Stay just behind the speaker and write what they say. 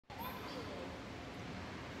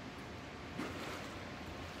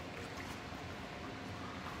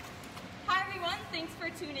thanks for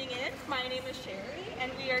tuning in. My name is Sherry,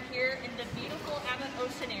 and we are here in the beautiful Emmett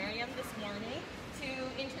Oceanarium this morning to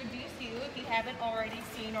introduce you, if you haven't already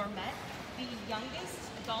seen or met, the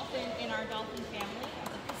youngest dolphin in our dolphin family,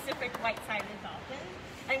 the Pacific white-sided dolphin.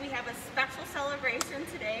 And we have a special celebration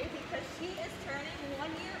today because she is turning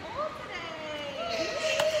 1 year old today.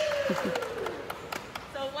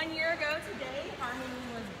 So 1 year ago today, Harmony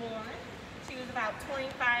was born. She was about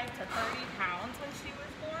 25 to 30 pounds when she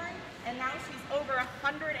was born, and now she's over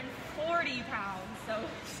 140 pounds. So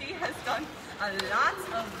she has done a lot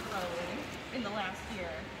of growing in the last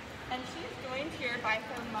year. And she is joined here by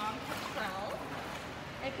her mom, Katrl.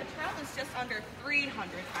 And Katrl is just under 300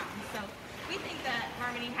 pounds. So we think that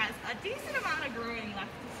Harmony has a decent amount of growing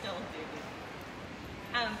left to still do.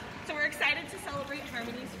 So we're excited to celebrate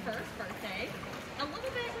Harmony's first birthday. We're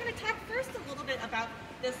going to talk first a little bit about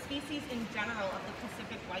the species in general of the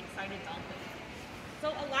Pacific white-sided dolphin.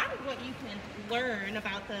 So a lot of what you can learn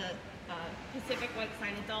about the Pacific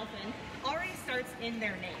white-sided dolphin already starts in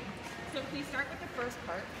their name. So if we start with the first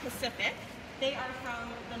part, Pacific, they are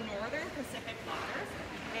from the northern Pacific waters,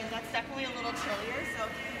 and that's definitely a little chillier. So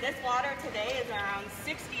this water today is around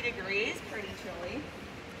 60 degrees, pretty chilly.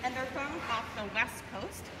 And they're from off the west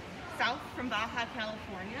coast, south from Baja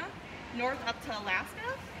California, north up to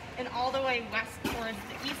Alaska, and all the way west towards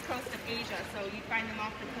the east coast of Asia. So you find them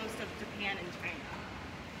off the coast of Japan and China.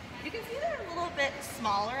 You can see they're a little bit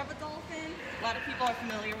smaller of a dolphin. A lot of people are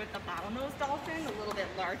familiar with the bottlenose dolphin, a little bit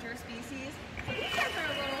larger species. So these guys are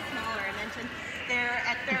a little smaller. I mentioned their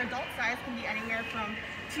adult size can be anywhere from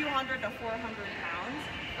 200 to 400 pounds,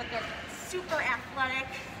 but they're super athletic,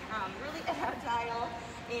 really agile,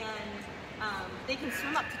 and they can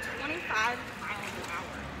swim up to 25 miles an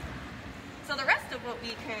hour. So the rest of what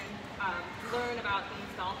we can learn about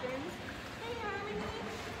these dolphins,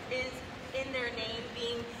 is in their name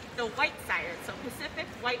being the white-sided, so Pacific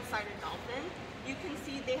white-sided dolphin. You can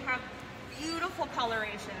see they have beautiful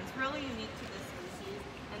coloration. It's really unique to this species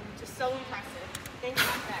and just so impressive. They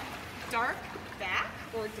have that dark back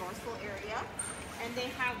or dorsal area, and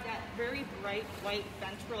they have that very bright white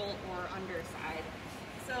ventral or underside.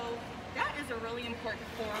 So that is a really important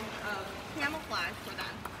form of camouflage for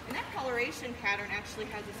them. And that coloration pattern actually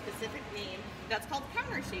has a specific name that's called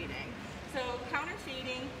countershading. So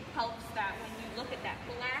countershading helps that when you look at that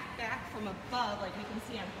black back from above, like you can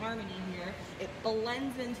see on Harmony here, it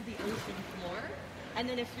blends into the ocean floor. And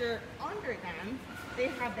then if you're under them, they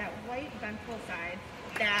have that white ventral side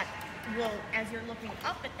that will, as you're looking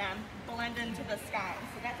up at them, blend into the sky.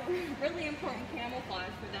 So that's a really important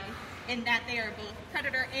camouflage for them in that they are both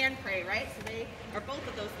predator and prey, right? So they are both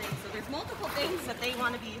of those things. So there's multiple things that they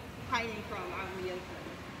want to be hiding from on the ocean.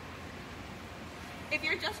 If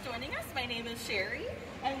you're just joining us, my name is Sherry,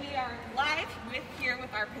 and we are live here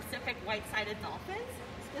with our Pacific white-sided dolphins,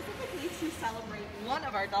 specifically to celebrate one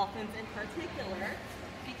of our dolphins in particular,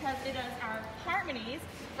 because it is our Harmony's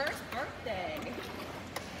first birthday.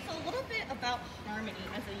 So a little bit about Harmony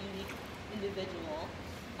as a unique individual.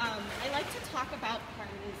 I like to talk about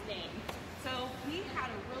Harmony's name. So we had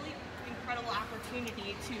a really incredible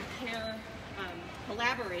opportunity to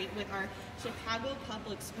collaborate with our Chicago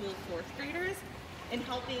Public School fourth graders in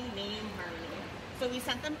helping name Harmony. So we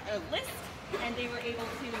sent them a list, and they were able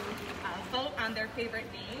to vote on their favorite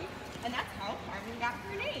name, and that's how Harmony got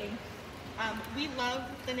her name. We love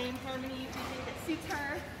the name Harmony. We think it suits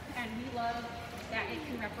her, and we love that it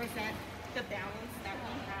can represent the balance that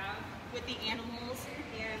we have with the animals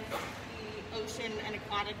and the ocean and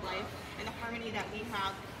aquatic life, and the harmony that we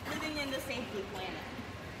have living in the same blue planet.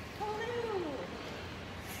 Hello!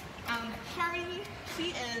 Harmony,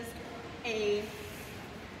 she is a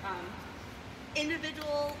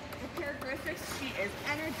individual characteristics. She is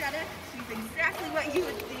energetic. She's exactly what you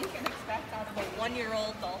would think and expect out of a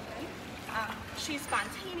 1-year-old dolphin. She's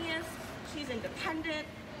spontaneous. She's independent.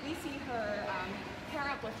 We see her pair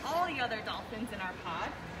up with all the other dolphins in our pod.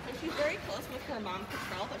 So she's very close with her mom,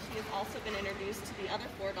 Katrl, but she has also been introduced to the other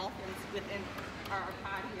 4 dolphins within our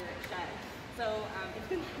pod here at Shed. So it's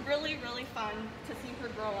been really, really fun to see her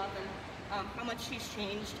grow up and how much she's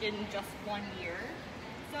changed in just 1 year.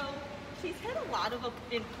 So she's hit a lot of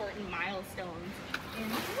important milestones in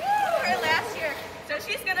her last year. So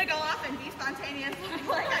she's gonna go off and be spontaneous,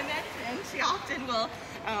 like I mentioned. She often will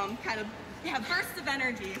kind of have bursts of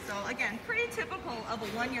energy. So again, pretty typical of a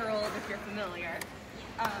 1-year-old if you're familiar.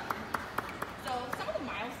 So some of the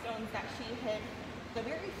milestones that she hit, the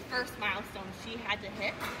very first milestone she had to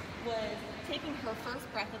hit was taking her first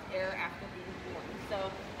breath of air after being born. So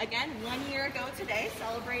again, 1 year ago today,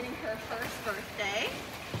 celebrating her first birthday.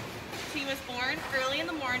 She was born early in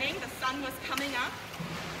the morning. The sun was coming up,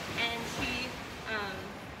 and she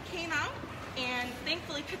came out, and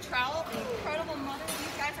thankfully Katrl, an incredible mother,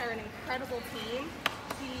 these guys are an incredible team.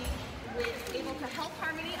 She was able to help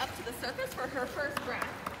Harmony up to the surface for her first breath.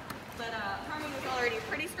 But Harmony was already a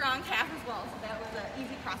pretty strong calf as well, so that was an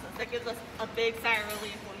easy process. That gives us a big sigh of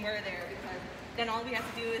relief when we're there, because then all we have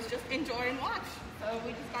to do is just enjoy and watch. So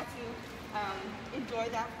we just got to enjoy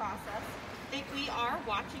that process. We are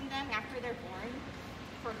watching them after they're born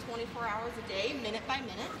for 24 hours a day, minute by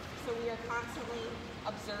minute. So we are constantly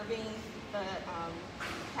observing the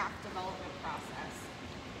calf development process.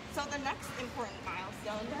 So the next important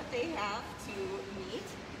milestone that they have to meet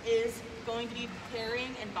is going to be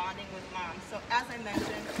pairing and bonding with mom. So as I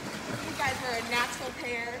mentioned, you guys are a natural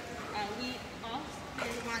pair. We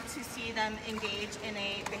often want to see them engage in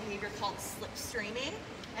a behavior called slipstreaming,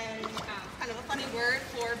 and kind of a funny word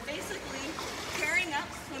for basically pairing up,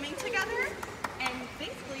 swimming together, and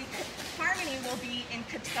basically Harmony will be in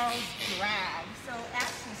Katrl's drag. So as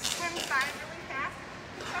she swims by really fast,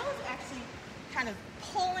 Katrl is actually kind of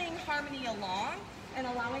pulling Harmony along and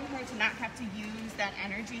allowing her to not have to use that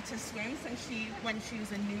energy to swim when she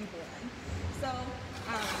was a newborn. So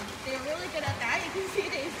they're really good at that. You can see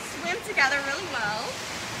they swim together really well.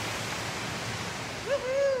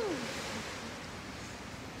 Woohoo!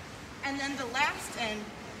 And then the last and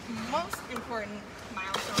most important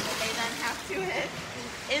milestone that they then have to hit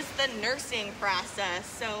is the nursing process.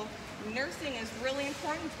 So nursing is really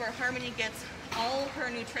important, where Harmony gets all her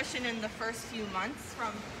nutrition in the first few months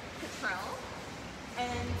from Katrl.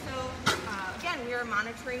 And so, again, we are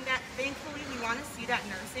monitoring that. Thankfully, we want to see that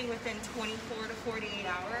nursing within 24 to 48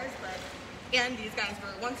 hours. But again, these guys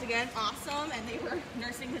were once again awesome, and they were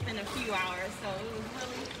nursing within a few hours. So it was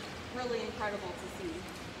really, really incredible to see.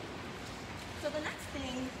 So the next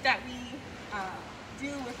thing that we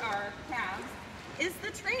do with our calves is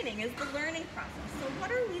the training, is the learning process. So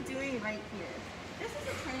what are we doing right here? This is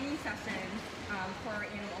a training session for our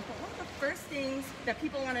animals, but one of the first things that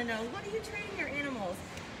people want to know, what are you training your animals,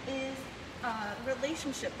 is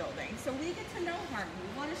relationship building. So we get to know Harmony.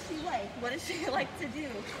 What is she like? What does she like to do?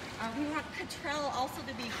 We want Katrl also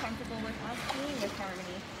to be comfortable with us being with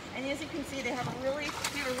Harmony. And as you can see, we have a really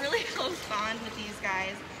close bond with these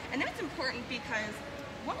guys. And that's important because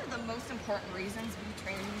one of the most important reasons we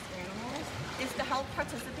train these animals is to help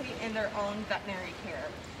participate in their own veterinary care.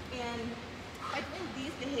 And I think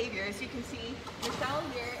these behaviors, you can see Michelle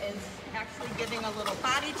here is actually giving a little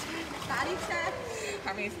body check.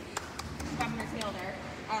 Harmony's bumping her tail there.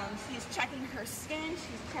 She's checking her skin,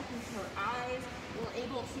 she's checking her eyes. We're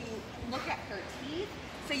able to look at her teeth.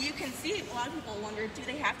 So you can see, a lot of people wonder, do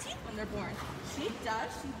they have teeth when they're born? She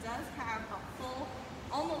does. She does have a full,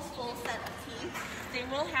 almost full set of teeth. They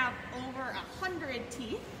will have over 100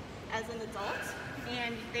 teeth as an adult,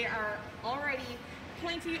 and they are already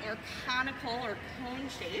pointy or conical or cone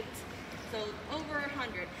shaped, so over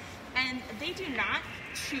 100. And they do not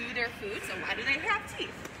chew their food, so why do they have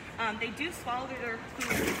teeth? They do swallow their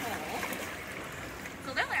food whole.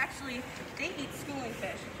 So they eat schooling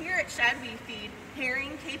fish. Here at Shed we feed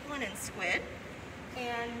herring, capelin, and squid.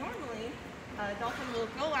 And normally a dolphin will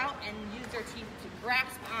go out and use their teeth to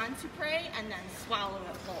grasp onto prey and then swallow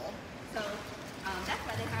it whole. So that's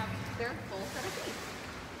why they have their full set of teeth.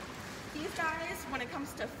 These guys, when it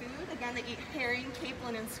comes to food, again, they eat herring,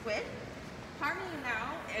 capelin, and squid. Harmony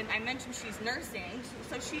now, and I mentioned she's nursing,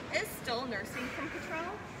 so she is still nursing from Katrl,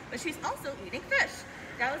 but she's also eating fish.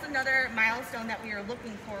 That was another milestone that we were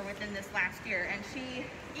looking for within this last year, and she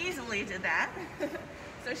easily did that.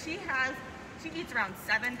 So she eats around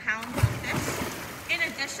 7 pounds of fish, in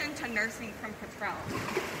addition to nursing from Katrl.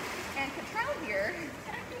 And Katrl here,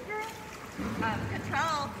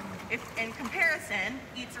 Katrl, if in comparison,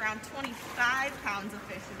 eats around 25 pounds of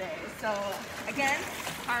fish a day. So again,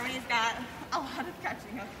 Harmony's got a lot of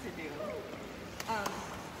catching up to do.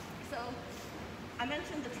 So I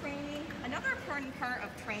mentioned the training. Another important part of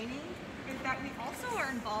training is that we also are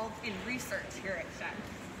involved in research here at Shed.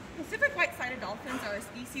 Pacific white-sided dolphins are a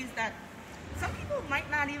species that some people might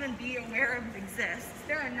not even be aware of exists.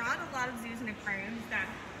 There are not a lot of zoos and aquariums that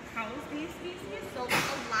house these species, so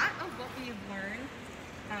a lot of what we've learned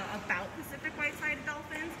about Pacific white-sided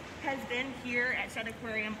dolphins has been here at Shed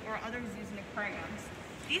Aquarium or other zoos and aquariums.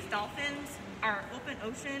 These dolphins are open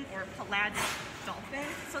ocean or pelagic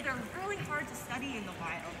dolphins, so they're really hard to study in the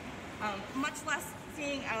wild, much less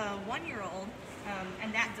seeing a 1-year-old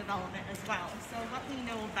and that development as well. So what we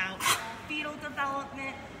know about fetal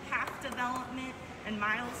development, calf development, and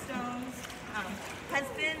milestones has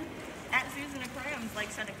been at zoos and aquariums like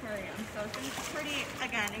Shed Aquarium. So it's been pretty,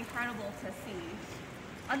 again, incredible to see.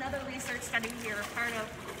 Another research study here, part of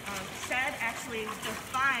SHED, actually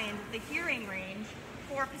defined the hearing range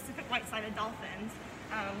for Pacific white-sided dolphins.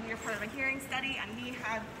 We are part of a hearing study, and we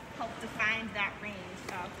have helped define that range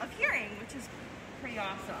of hearing, which is pretty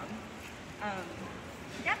awesome.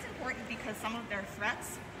 That's important because some of their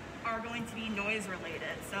threats are going to be noise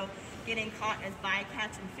related. So getting caught as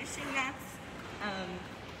bycatch and fishing nets,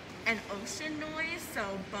 and ocean noise,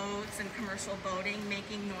 so boats and commercial boating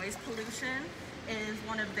making noise pollution is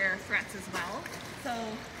one of their threats as well. So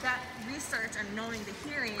that research and knowing the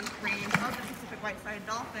hearing range of the Pacific white-sided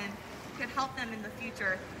dolphin could help them in the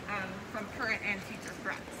future from current and future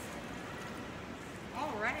threats.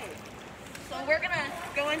 All right, so we're gonna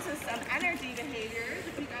go into some energy behaviors.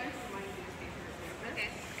 If you guys don't mind doing this paper. Okay.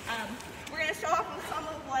 We're gonna show off some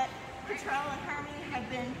of what Katrl and Harmony have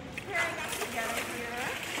been pairing up together here.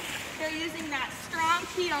 They're using that strong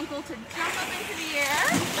peduncle to jump up into the air.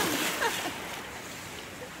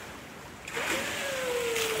 So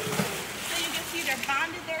you can see they're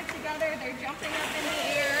bonded there together. They're jumping up in the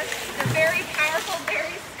air. They're very powerful,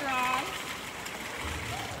 very strong.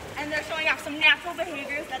 And they're showing off some natural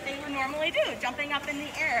behaviors that they would normally do, jumping up in the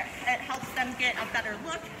air. It helps them get a better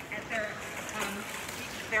look at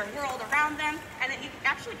their world around them, and it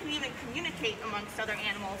actually can even communicate amongst other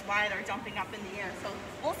animals while they're jumping up in the air. So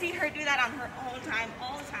we'll see her do that on her own time,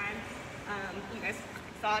 all the time. You guys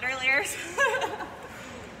saw it earlier.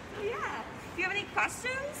 Yeah. Do you have any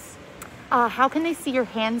questions? How can they see your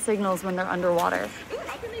hand signals when they're underwater? Ooh,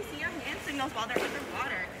 how can they see your hand signals while they're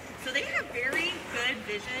underwater? So they have very good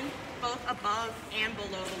vision both above and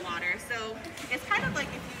below the water. So it's kind of like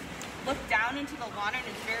if you look down into the water and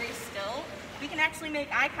it's very still, we can actually make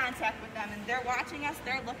eye contact with them, and they're watching us,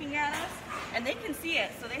 they're looking at us, and they can see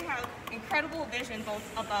it. So they have incredible vision both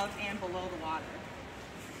above and below the water.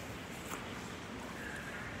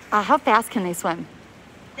 How fast can they swim?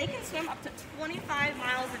 They can swim up to 25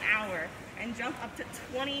 miles an hour and jump up to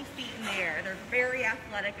 20 feet in the air. They're very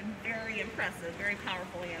athletic and very impressive, very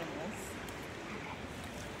powerful animals.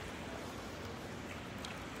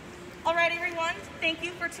 All right, everyone, thank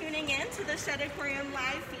you for tuning in to the SHED Aquarium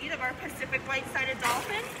live feed of our Pacific white-sided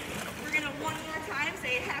dolphin. We're gonna one more time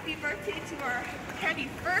say happy first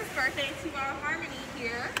birthday to our Harmony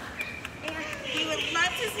here. And we would love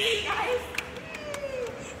to see you guys.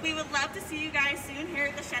 We would love to see you guys soon here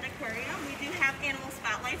at the SHED Aquarium. We do have animal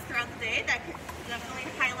spotlights throughout the day that could definitely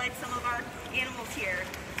highlight some of our animals here.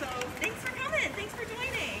 So thanks for coming, thanks for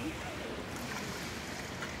joining.